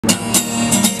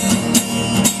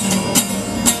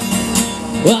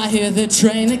Well, I hear the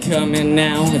train a-comin'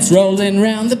 now, it's rolling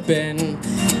round the bend,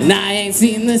 and I ain't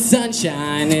seen the sun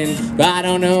shining, I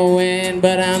don't know when,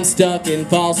 but I'm stuck in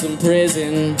Folsom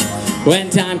Prison, when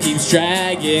time keeps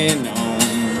dragging on.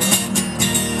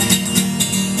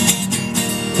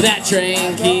 That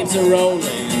train keeps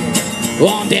a-rolling,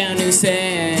 on down to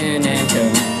San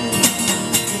Antonio.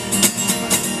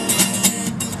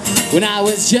 When I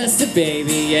was just a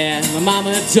baby, yeah, my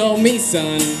mama told me,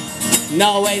 son, and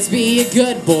always be a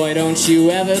good boy, don't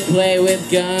you ever play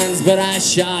with guns. But I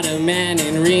shot a man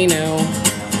in Reno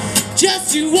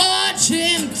just to watch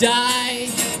him die.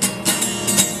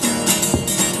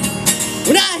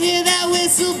 When I hear that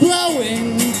whistle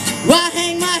blowing, I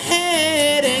hang my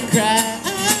head and cry.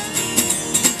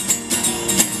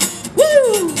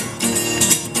 Woo!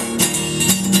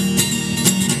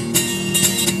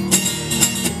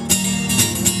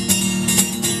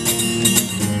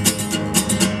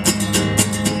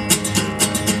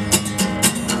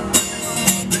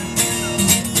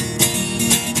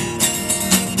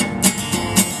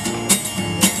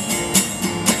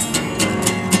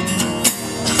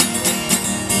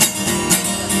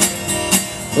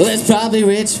 Well, there's probably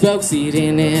rich folks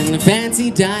eating in a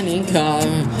fancy dining car.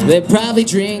 They're probably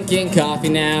drinking coffee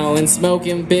now and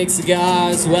smoking big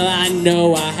cigars. Well, I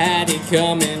know I had it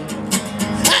coming.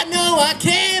 I know I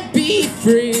can't be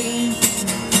free.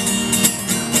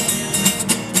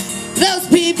 Those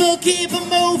people keep on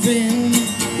moving,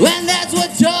 and that's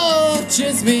what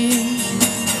tortures me.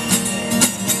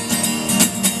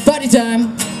 Party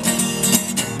time.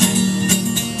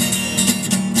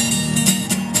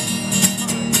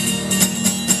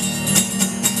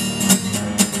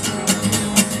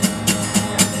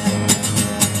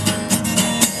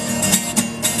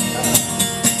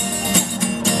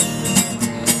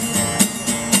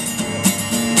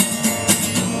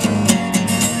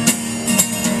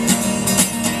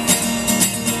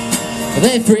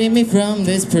 They'd free me from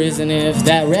this prison if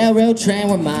that railroad train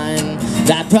were mine.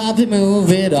 I'd probably move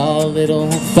it all a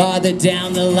little farther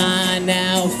down the line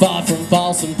now, far from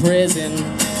Folsom Prison.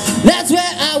 That's where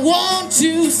I want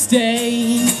to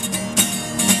stay.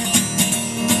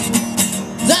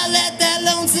 I let that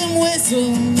lonesome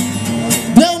whistle